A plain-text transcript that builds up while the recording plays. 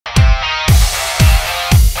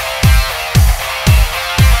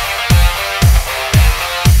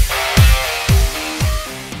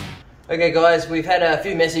Okay guys, we've had a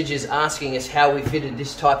few messages asking us how we fitted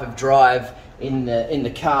this type of drive in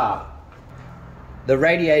the car. The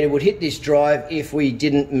radiator would hit this drive if we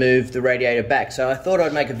didn't move the radiator back. So I thought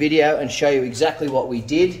I'd make a video and show you exactly what we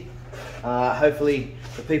did. Hopefully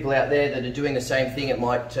the people out there that are doing the same thing, it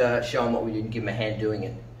might show them what we did and give them a hand doing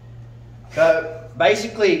it. So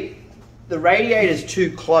basically the radiator is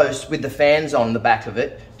too close with the fans on the back of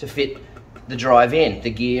it to fit the drive in, the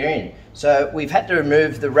gear in. So we've had to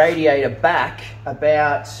remove the radiator back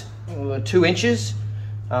about 2 inches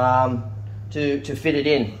to fit it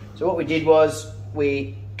in. So what we did was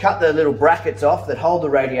we cut the little brackets off that hold the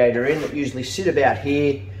radiator in, that usually sit about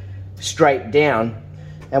here straight down,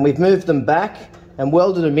 and we've moved them back and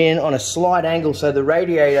welded them in on a slight angle so the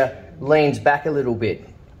radiator leans back a little bit.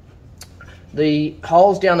 The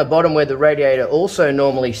holes down the bottom where the radiator also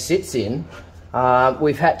normally sits in,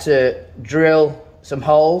 we've had to drill some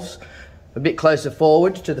holes a bit closer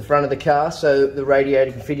forward to the front of the car so the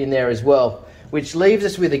radiator can fit in there as well, which leaves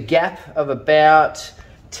us with a gap of about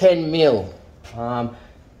 10 mil,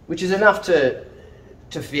 which is enough to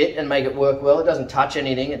fit and make it work well. It doesn't touch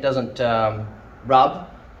anything, it doesn't rub.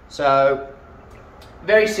 So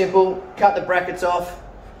very simple, cut the brackets off,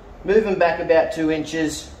 move them back about 2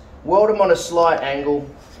 inches, weld them on a slight angle,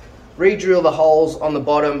 re-drill the holes on the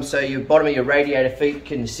bottom so your bottom of your radiator feet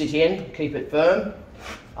can sit in, keep it firm.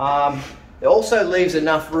 It also leaves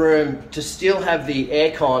enough room to still have the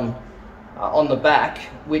aircon on the back,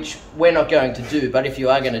 which we're not going to do, but if you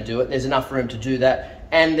are going to do it, there's enough room to do that,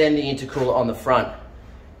 and then the intercooler on the front.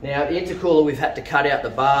 Now the intercooler, we've had to cut out the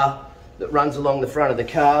bar that runs along the front of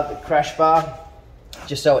the car, the crash bar,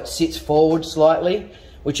 just so it sits forward slightly,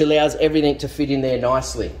 which allows everything to fit in there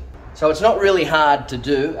nicely. So it's not really hard to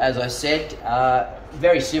do, as I said,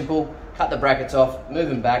 very simple. Cut the brackets off, move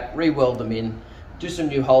them back, re-weld them in, do some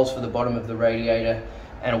new holes for the bottom of the radiator,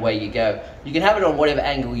 and away you go. You can have it on whatever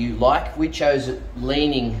angle you like. We chose it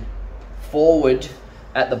leaning forward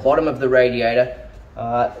at the bottom of the radiator,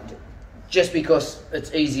 just because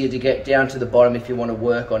it's easier to get down to the bottom if you want to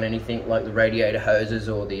work on anything like the radiator hoses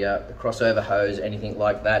or the crossover hose, anything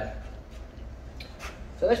like that.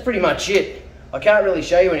 So that's pretty much it. I can't really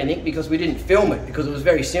show you anything because we didn't film it, because it was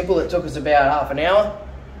very simple. It took us about half an hour.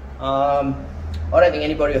 I don't think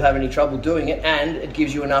anybody will have any trouble doing it, and it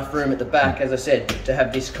gives you enough room at the back, as I said, to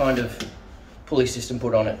have this kind of pulley system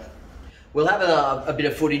put on it. We'll have a bit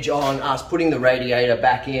of footage on us putting the radiator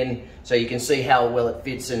back in so you can see how well it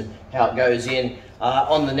fits and how it goes in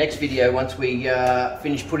on the next video once we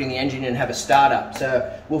finish putting the engine in and have a startup.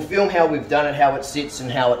 So we'll film how we've done it, how it sits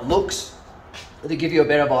and how it looks, to give you a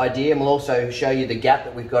better idea, and we'll also show you the gap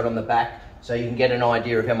that we've got on the back so you can get an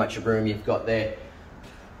idea of how much room you've got there.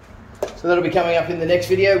 So that'll be coming up in the next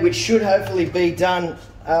video, which should hopefully be done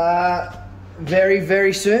very,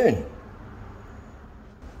 very soon.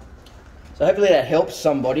 So hopefully that helps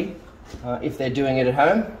somebody if they're doing it at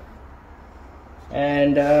home.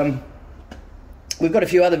 And we've got a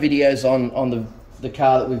few other videos on the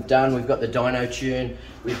car that we've done. We've got the dyno tune,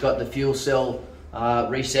 we've got the fuel cell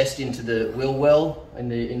recessed into the wheel well in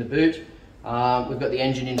the boot. We've got the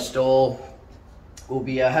engine install. We'll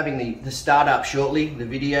be having the startup shortly, the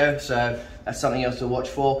video, so that's something else to watch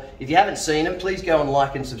for. If you haven't seen them, please go and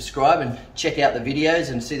like and subscribe and check out the videos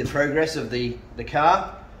and see the progress of the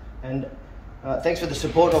car. And thanks for the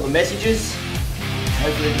support and all the messages.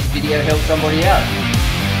 Hopefully this video helps somebody out.